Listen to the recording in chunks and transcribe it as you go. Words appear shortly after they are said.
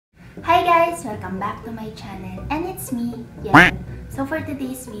Hi guys! Welcome back to my channel and it's me, Yhel. So for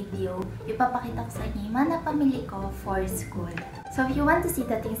today's video, ipapakita ko sa inyo yung mga napamili ko for school. So if you want to see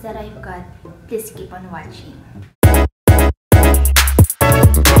the things that I've got, please keep on watching.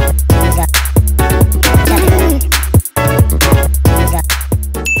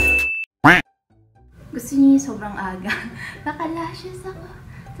 Gusto niyo yung sobrang aga. Nakalashes ako.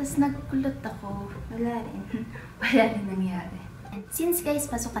 Tapos nagkulot ako. Wala rin nangyari. And since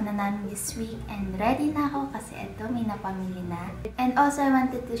guys, pasukan na namin this week and ready na ako kasi eto, may napamili na. And also, I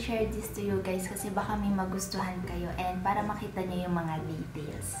wanted to share this to you guys kasi baka may magustuhan kayo and para makita niyo yung mga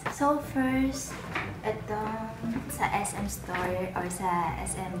details. So first, eto sa SM store or sa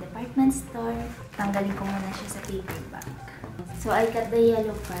SM department store, tanggalin ko muna siya sa paper bag. So I got the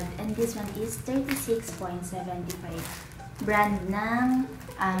yellow pad and this one is 36.75. Brand ng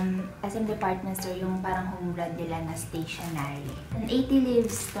SM department store, yung parang home brand nila na stationery. And 80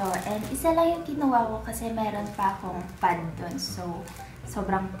 leaves to. And isa lang yung kinuha ko kasi meron pa akong pad doon. So,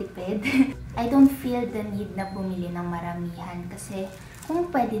 sobrang tipid. I don't feel the need na bumili ng maramihan kasi kung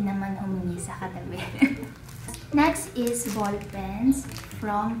pwede naman humingi sa katabi. Next is ball pens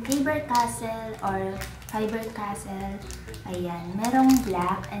from Faber-Castell or Faber-Castell. Ayan, merong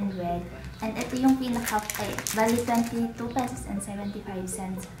black and red. And ito yung bali 22 pesos and 75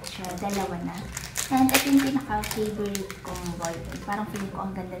 cents siya, dalawa na. And ito yung pinaka-favorite kong ball pen. Parang feeling ko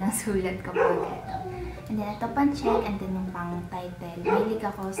ang ganda ng sulat kapag ito. And then ito pang-check and then yung pang-title. Mahilig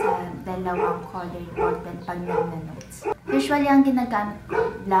ako sa dalawang colored ball pen pag nag-notes. Usually ang ginagamit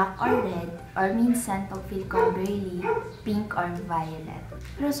ko, black or red, or minsan pag feel ko girly, pink or violet.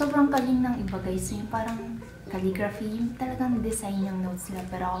 Pero sobrang galing ng iba guys, yung parang calligraphy, yung talagang design yung notes nila.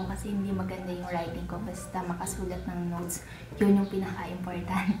 Pero ako kasi hindi maganda yung writing ko, basta makasulat ng notes, yun yung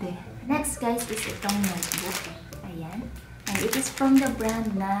pinaka-importante. Next guys is itong notebook. Ayan. And it is from the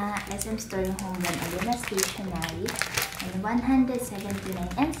brand na SM store yung home brand, Alina Stationery. And 179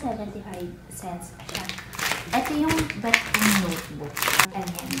 and 75 cents siya. Ito yung BEPT notebook.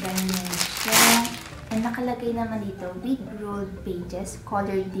 Ayan, ganyan siya. And nakalagay naman dito with ruled pages,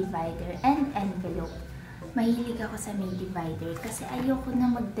 color divider, and envelope. Mahilig ako sa may divider kasi ayoko na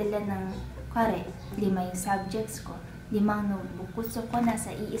magdala ng, kare, 5 yung subjects ko, 5 notebook. Gusto ko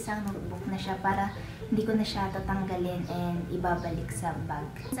nasa iisang notebook na siya para hindi ko na siya tatanggalin and ibabalik sa bag.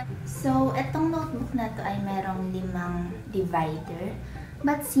 So, etong notebook na to ay merong 5 divider.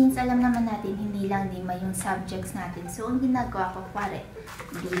 But since alam naman natin hindi lang 5 yung subjects natin, so ang ginagawa ko, kare,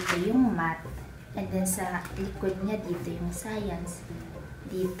 dito yung math, and then sa likod niya dito yung science.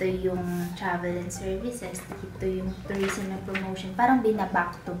 Dito yung travel and services, dito yung tourism and promotion. Parang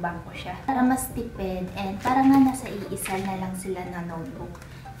bina-back to back ko siya. Para mas tipid and parang nga nasa iisa na lang sila na notebook.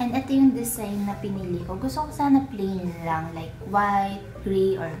 And ito yung design na pinili ko. Gusto ko sana plain lang, like white,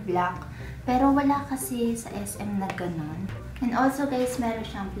 gray, or black. Pero wala kasi sa SM na ganun. And also guys, meron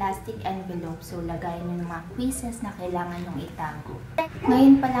siyang plastic envelope. So, lagayin nyo ng mga quizzes na kailangan yung itago.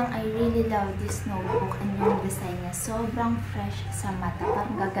 Ngayon pa lang, I really love this notebook and yung design niya. Sobrang fresh sa mata.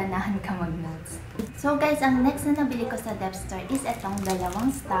 Parang gaganahan ka mag-notes. So guys, ang next na nabili ko sa DEPT store is itong 2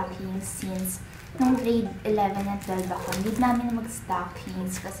 stockings since nung grade 11 and 12 ako. Need namin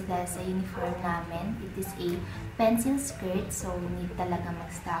mag-stockings kasi dahil sa uniform namin, it is a pencil skirt. So, need talaga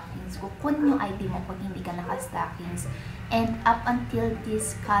mag-stockings. Kukunin yung ID mo pag hindi ka naka-stockings. And up until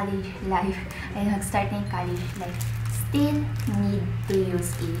this college life, ay nag-start na yung college life, still need to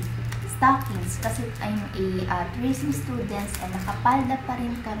use a stockings kasi I'm a tourism students and nakapalda pa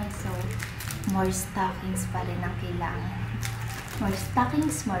rin kami, so more stockings pa rin ang kailangan. More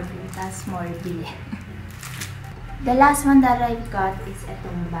stockings, more butas, more bili. The last one that I've got is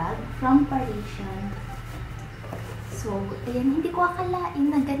itong bag from Parisian. So, ayan, hindi ko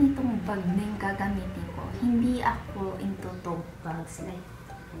akalain na ganitong bag na yung gagamitin ko. Hindi ako into tote bags. Like,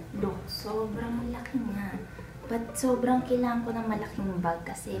 look, sobrang laki nga. But sobrang kailangan ko ng malaking bag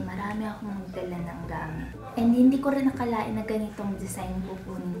kasi marami akong magdala ng gamit. And hindi ko rin nakalain na ganitong design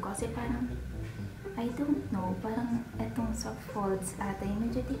kukunin ko. Kasi parang, I don't know, parang etong soft folds ata yung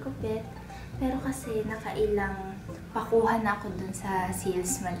medyo tikopet. Pero kasi nakailang pakuha na ako dun sa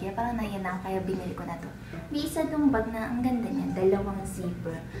salesman. Kaya parang nayan ako, kaya binili ko na to. May isa dong bag na ang ganda niya, 2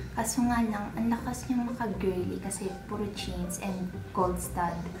 zipper. Kaso nga lang, ang lakas niyang maka-girly kasi puro chains and gold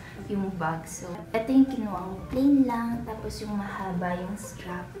stud yung bag. So, ito yung kinuha ko. Plain lang, tapos yung mahaba yung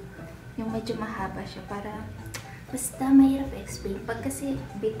strap. Yung medyo mahaba siya para basta mahirap explain. Pag kasi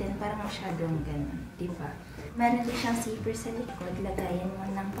bitin, parang masyadong ganun, diba? Meron din siyang zipper sa likod, lagayan mo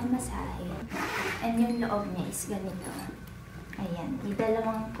ng pamasahe. And yung loob niya is ganito. Ayan, may 2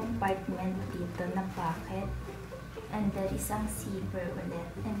 compartment dito na pocket. And there isang zipper ulit.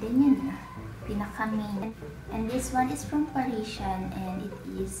 And then yun na. Pinaka-main. And this one is from Parisian and it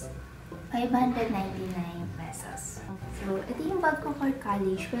is 599 pesos. So, ito yung bag ko for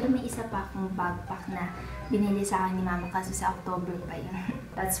college. Pero may isa pa akong backpack na binili sa akin ni mama kaso sa October pa yun.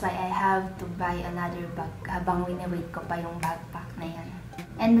 That's why I have to buy another bag habang wini-wait ko pa yung backpack na yan.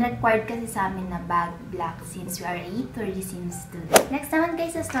 And required kasi sa amin na bag black since we are a tourism student. Next naman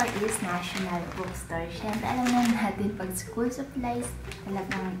guys sa store is National Bookstore. Siyempre alam naman natin pag school supplies,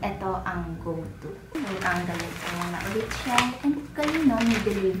 talagang ito ang go-to. So ang galing ko na ulit siya. And kanino may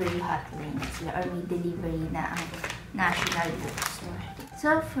delivery hotline sila or may delivery na ang National Bookstore.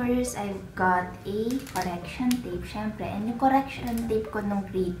 So first, I've got a correction tape syempre. And yung correction tape ko nung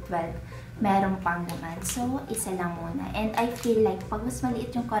grade 12, meron pang naman. So, isa lang muna. And I feel like, pag mas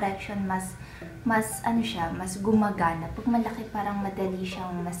maliit yung correction, mas gumagana. Pag malaki, parang madali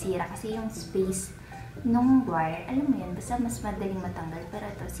siyang masira. Kasi yung space nung wire, alam mo yun, basta mas madaling matanggal. Pero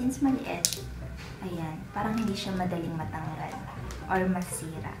ito, since maliit, ayan, parang hindi siya madaling matanggal or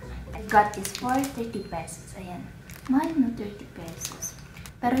masira. I got this for 30 pesos. Ayan. Mahal no, 30 pesos.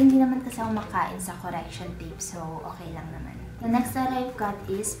 Pero hindi naman kasi ako makain sa correction tape, so okay lang naman. The next that I've got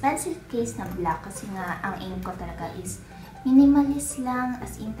is pencil case na black kasi nga ang aim ko talaga is minimalist lang,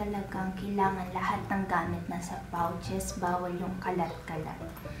 as in talagang kailangan lahat ng gamit nasa pouches, bawal yung kalat-kalat.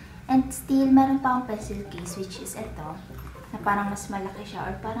 And still, meron pa akong pencil case which is ito, na parang mas malaki siya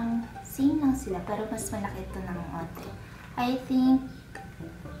or parang same lang sila pero mas malaki ito ng onte. I think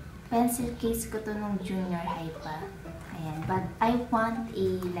pencil case ko to nung junior high pa. Ayan, but I want a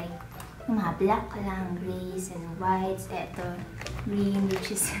like yung mga black lang, grays and whites. Eto, green, which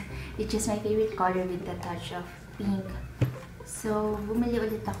is my favorite color with the touch of pink. So, bumili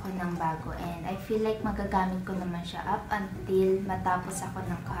ulit ako ng bago and I feel like magagamit ko naman siya up until matapos ako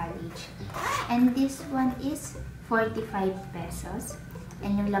ng college. And this one is 45 pesos.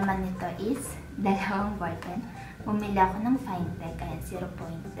 And yung laman nito is dalawang ballpen. Bumili ako ng Fintech, ayan,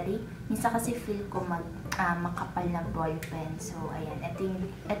 0.3. Minsan kasi feel ko makapal na ballpen. So, ayan,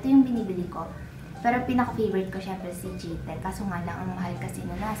 ito yung binibili ko. Pero pinaka-favorite ko syempre si G-Tech. Kaso nga lang, ang mahal kasi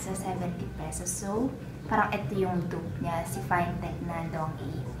na nasa 70 pesos. So, parang ito yung dupe niya, si Fintech na Dong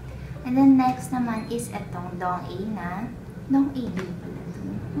A. And then next naman is itong Dong A na, Dong A din pala ito.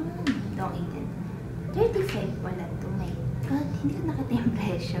 Dong A din. 35 pala ito. My God, hindi ko nakita yung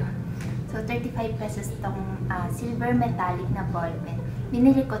presyo. So, 35 pesos itong silver metallic na ballpen.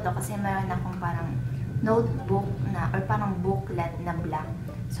 Binili ko to kasi meron akong parang notebook na, or parang booklet na black.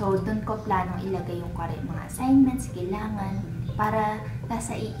 So, doon ko planong ilagay yung mga assignments, kailangan, para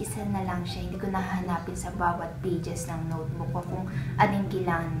nasa iisa na lang siya. Hindi ko nahanapin sa bawat pages ng notebook ko kung anong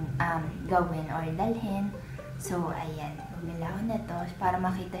kailangan gawin or dalhin. So, ayan. Bumili ako nito para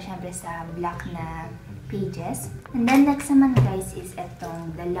makita syempre sa black na pages. And then next naman guys is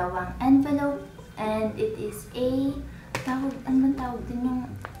itong dalawang envelope and it is a ano tawag din yung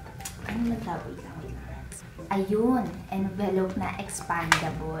ayun, envelope na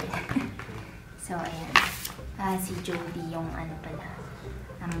expandable. So ayan, si Jody yung ano pala,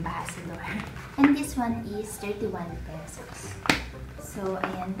 ambassador. And this one is 31 pesos. So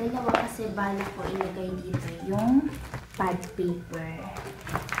ayan, dalawa kasi bala ko ilagay dito yung pad paper.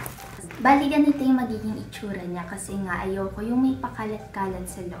 Bali, ganito yung magiging itsura niya kasi nga ayoko yung may pakalat-kalat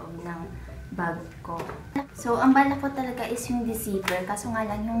sa loob ng bag ko. So, ang bala ko talaga is yung zipper. Kaso nga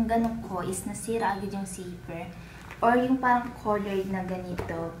lang, yung ganun ko is nasira agad yung zipper. Or yung parang colored na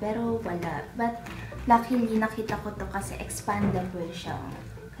ganito. Pero wala. But, luckily, nakita ko to kasi expandable siya.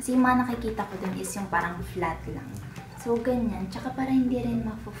 Kasi yung mga nakikita ko dun is yung parang flat lang. So, ganyan. Tsaka para hindi rin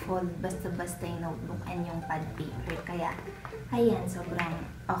mafo-fold basta-basta yung notebook and yung pad paper. Kaya, ayan, sobrang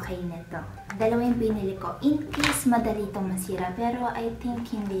okay nito. Dalawa yung binili ko. In case madali itong masira, pero I think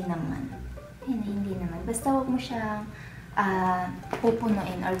hindi naman. Hindi naman. Basta huwag mo siyang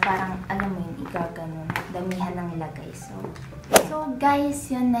pupunuin or parang, alam mo yun, igaganon. Damihan ng lagay. So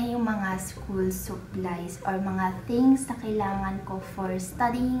guys, yun na yung mga school supplies or mga things na kailangan ko for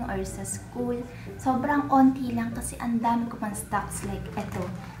studying or sa school. Sobrang onti lang kasi ang dami ko pang stocks like eto.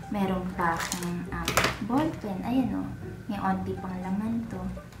 Meron pa akong ballpen. Ayan o. May onti pang laman to.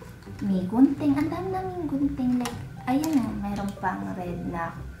 May gunting. Ang dami naming gunting. Like, ayan o. Meron pang red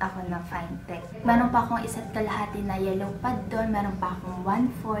na ako na Fintech. Meron pa akong isa't kalahati na yellow pad doon. Meron pa akong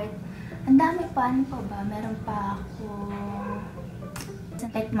 1/4. Ang dami pa. Ano pa ba? Meron pa akong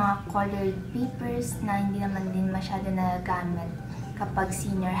like mga colored papers na hindi naman din masyado nagagamit kapag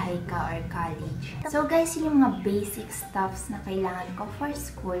senior high ka or college. So guys, yun yung mga basic stuffs na kailangan ko for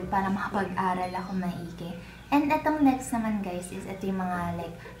school para makapag-aral ako maigi. And itong next naman guys is ito yung mga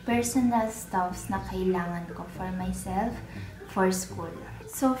like personal stuffs na kailangan ko for myself for school.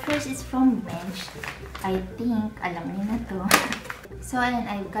 So first is from bench. I think alam niyo na to. So ayan,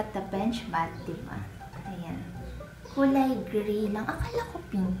 I've got the bench bat, diba? Ayan. Kulay gray lang. Akala ko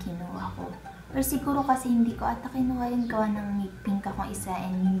pink kinuha ko. Or siguro kasi hindi ko ata kinuha yung gawa ng pink akong isa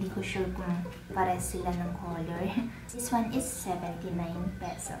and hindi ko sure kung pares sila ng color. This one is 79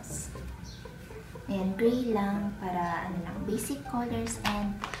 pesos. Ayan, gray lang para ano lang, basic colors,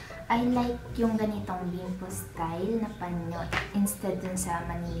 and I like yung ganitong bimpo style na panyo instead dun sa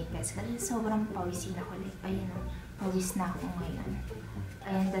maninipes kasi sobrang pawisin ako. Like, ayun o, pawis na ako ngayon.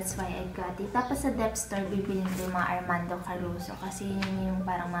 And that's why I got it. Tapos sa DEPT store, bibilin ko yung mga Armando Caruso kasi yun yung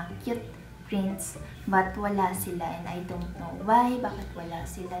parang mga cute prints, but wala sila and I don't know why, bakit wala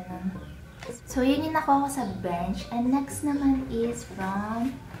sila nun. So yun yung nakuha ko sa bench, and next naman is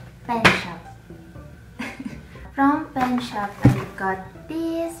from PENSHOPPE. From PENSHOPPE, I got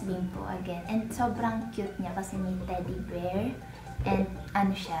this bimpo again, and sobrang cute niya kasi may teddy bear, and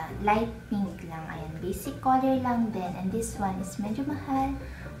ano siya, light pink lang, ayan, basic color lang din, and this one is medyo mahal,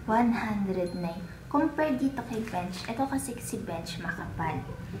 109. Compare dito kay bench, ito kasi si bench makapal.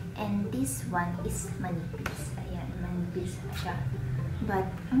 And this one is manipis. Ayan, manipis siya. But,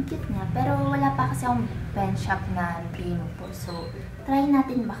 ang cute niya. Pero wala pa kasi akong PENSHOPPE na bimpo. So, try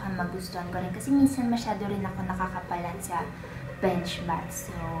natin baka magustuhan ko rin. Kasi minsan masyado rin ako nakakapalan sa bench bat.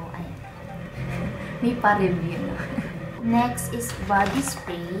 So, ayan. May pa-review. Next is body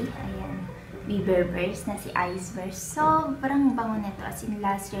spray. Ayan. Bears na si Iceberg. Sobrang bango nito. As in,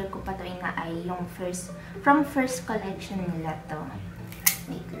 last year ko pa ito ina-eye yung from first collection nila to.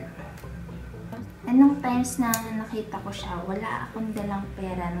 Wait lang. And nung times na nakita ko siya, wala akong dalang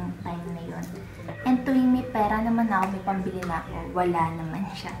pera nung time na yun. And tuwing may pera naman ako, may pambili na ako, wala naman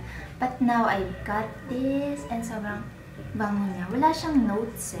siya. But now, I've got this, and sobrang bango niya. Wala siyang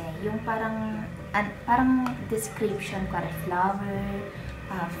notes eh. Yung parang description, flower,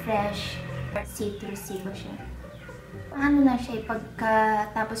 fresh, citrusy ba siya. Ano lang siya,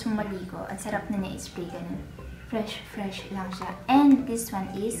 pagkatapos mo maligo, ang sarap na na-spray ganun. Fresh lang siya. And this one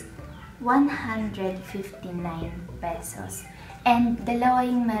is 159 pesos. And dalawa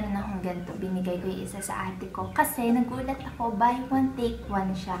yung meron akong ganito. Binigay ko yung isa sa ate ko kasi nagulat ako, buy one take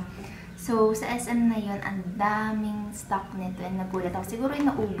one siya. So sa SM na yun, ang daming stock nito and nagulat ako. Siguro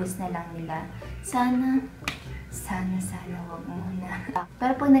inaubos na lang nila. Sana wag muna.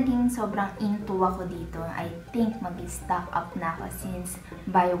 Pero pag naging sobrang into ako dito, I think mag-stock up na ako since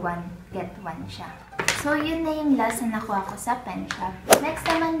buy one, get one siya. So, yun na yung last na nakuha ko sa PENSHOPPE. Next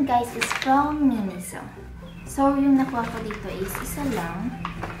naman guys is from MINISO. So, yung nakuha ko dito is isa lang.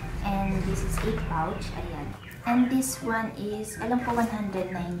 And this is a pouch. Ayan. And this one is, alam ko 119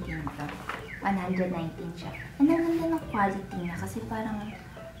 to. 119 siya. And ang ganda ng quality niya kasi parang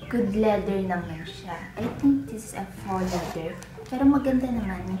good leather naman siya. I think this is a faux leather. Pero maganda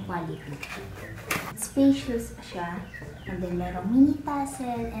naman yung quality. Spacious siya. And then merong mini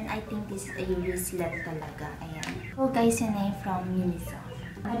tassel. And I think this is a wristlet talaga. Ayan. So guys, yun na yung from MINISO.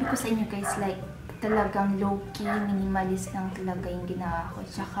 Sabi ko sa inyo guys, like talagang low-key, minimalist lang talaga yung ginawa ko.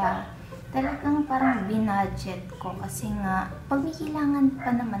 Tsaka talagang parang binudget ko. Kasi nga, pag may kailangan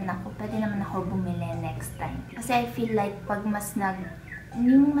pa naman ako, pwede naman ako bumili next time. Kasi I feel like pag mas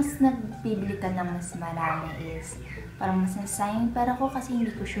nagbibili ka ng mas marami is parang mas nasayang pera ko kasi hindi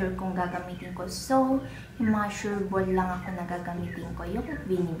ko sure kung gagamitin ko. So, yung mga sure ball lang ako na gagamitin ko yung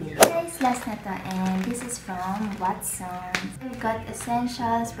binibili. Guys, last na to, and this is from Watsons. I've got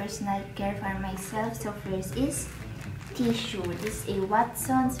essentials, personal care for myself. So, first is tissue. This is a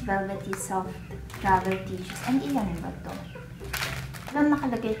Watsons Velvety Soft Travel Tissues. And ilan ba to? Alam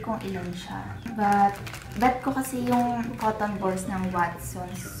nakalagay kung ilan siya. But, bet ko kasi yung cotton balls ng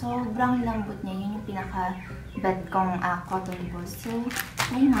Watsons. Sobrang lambot niya. Yun yung pinaka-bet kong cotton balls. So,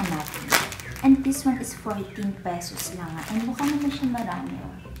 try na natin. And this one is 14 pesos lang. And mukha naman siya marami.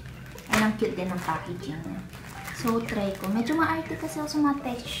 And ang cute din ng packaging niya. So, try ko. Medyo maarte kasi ako sa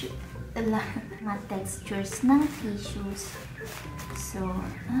mga textures ng tissues. So,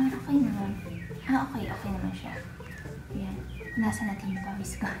 okay naman. Okay naman siya. Ayan. Nasa natin yung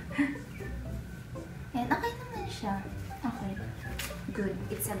pawis ko. Ayan, okay naman siya. Okay. Good.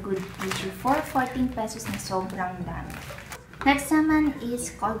 It's a good tissue. For 14 pesos na sobrang dami. Next naman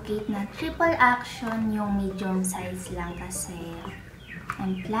is Colgate na triple action. Yung medium size lang kasi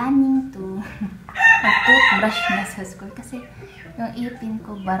I'm planning to mag-toothbrush na sa school. Kasi yung ipin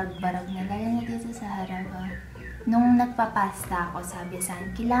ko barag-barag na. Lalo na dito sa harap. Nung nagpapasta ako, sabi sa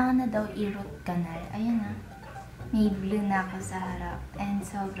akin, kailangan na daw i-root canal. Ayun na. May blue na ako sa harap. And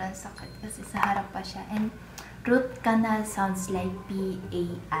sobrang sakit kasi sa harap pa siya. And Root canal sounds like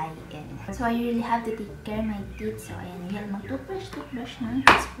P-A-I-N. So I really have to take care of my teeth. So ayan, Yhel, mag-toothbrush na.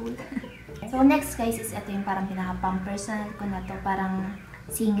 It's cool. So next guys is ito yung parang pinaka-pang-personal ko na to. Parang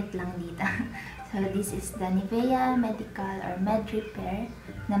singit lang dito. So this is the Nivea Medical or Med Repair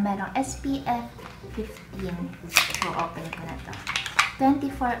na merong SPF 15. So open ko na to.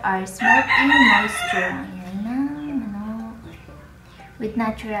 24 hours smoke-in moisture. Ayan na, with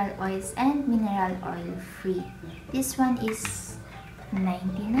natural oils and mineral oil free. This one is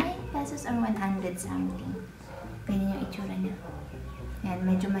 99 pesos or 100 something. Ganyan yung itsura niya. Ayan,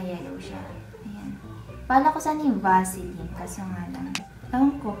 medyo may-yellow siya. Ayan. Pala ko sana yung Vaseline, kaso nga lang.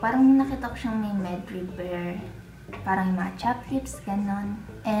 Ewan ko, parang nakita ko siyang may med repair. Parang yung mga chap lips, ganon.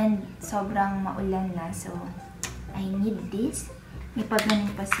 And sobrang maulan na, so I need this. May pagganin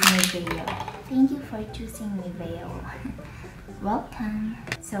pa si Nivea. Thank you for choosing Nivea. Welcome!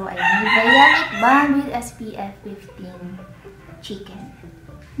 So, ayan, Nivea lip balm with SPF 15 chicken.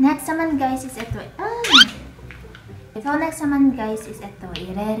 Next naman guys is ito. So, next naman guys is ito.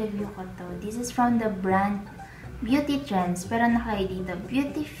 I-re-review ko to. This is from the brand Beauty Trends. Pero nakalagay dito,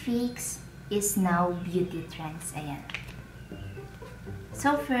 Beauty Fix is now Beauty Trends. Ayan.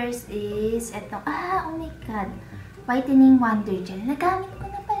 So, first is ito. Oh my god! Whitening Wonder Gel. Nagamit ko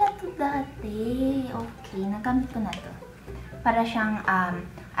na pala ito dati. Okay, nagamit ko na to. Para siyang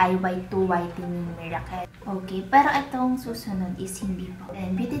IY2 Whitening Miracle. Okay, pero itong susunod is hindi po.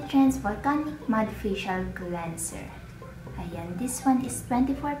 And Beauty Trends Volcanic Mud Facial Cleanser. Ayan, this one is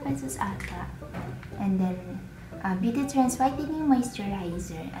 24 pesos ata. And then, Beauty Trends Whitening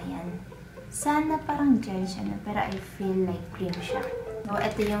Moisturizer. Ayan. Sana parang gel siya na, pero I feel like cream siya. So,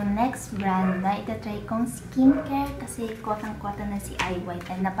 ito yung next brand na itatry kong skincare kasi kotang-kota na si iWhite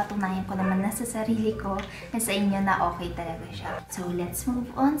and napatunayan ko naman na sa sarili ko na sa inyo na okay talaga siya. So, let's move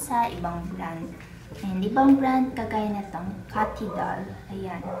on sa ibang brand. And ibang brand, kagaya na itong Cathy Doll.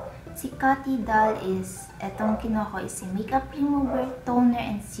 Ayan. Si Cathy Doll is, itong kinuha ko is si Makeup Remover, Toner,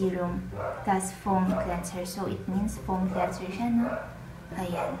 and Serum. Plus foam cleanser. So, it means foam cleanser siya, no?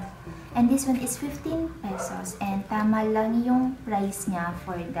 Ayan. And this one is 15 pesos. And tama lang yung price niya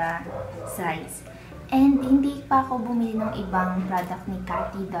for the size. And hindi pa ako bumili ng ibang product ni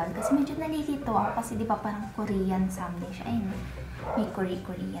Cathy Doll. Kasi medyo nalilito ako. Kasi di ba parang Korean something siya. Ayun. May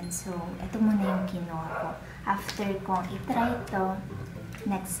Korean. So, ito muna yung kinuha ko. After kong itry ito,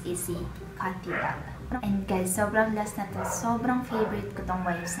 next is si Cathy Doll. And guys, sobrang last na to. Sobrang favorite ko tong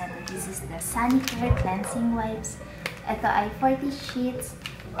wipes na to. This is the Sanicare Cleansing Wipes. Ito ay 40 sheets.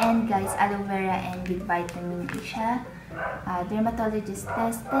 And guys, aloe vera and with vitamin E siya. Dermatologist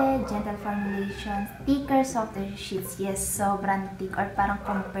tested, gentle formulation, thicker, softer sheets. Yes, sobrang thick or parang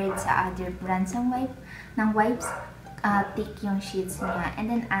compared sa other brands ng wipes, thick yung sheets niya.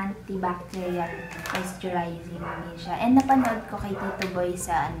 And then antibacterial moisturizing din siya. And napanood ko kay Tito Boy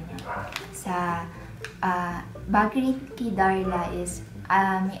sa Bagrit kay Darla is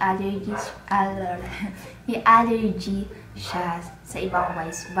may allergy siya sa ibang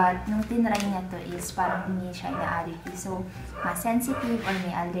wipes. But, nung tinry niya to is parang hindi siya ina-allergy. So, sensitive or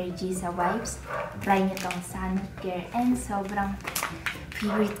may allergy sa wipes, try niyo tong Sanicare. And sobrang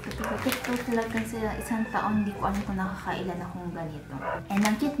favorite ko ito. Ito talaga sa isang taon, hindi ko alam kung nakakailan akong ganito. And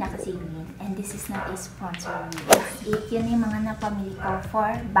ang cute niya kasi green. And this is not a sponsor video. Yan yung mga napamili ko for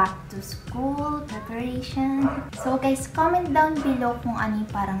back to school preparation. So guys, comment down below kung ano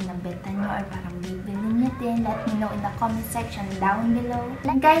yung parang nabetan nyo or parang bibili nyo din. Let me know in the comment section down below.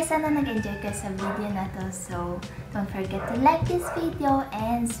 And guys, sana nag-enjoy ka sa video na to. So, don't forget to like this video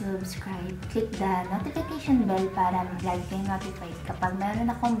and subscribe. Click the notification bell para lagi kayo notified kapag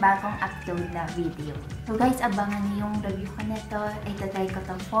meron akong bagong upload na video. So guys, abangan niyo yung review ko nito. Itatry ko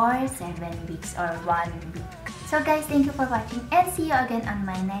to for 7 weeks or 1 week. So guys, thank you for watching and see you again on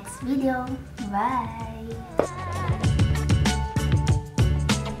my next video. Bye!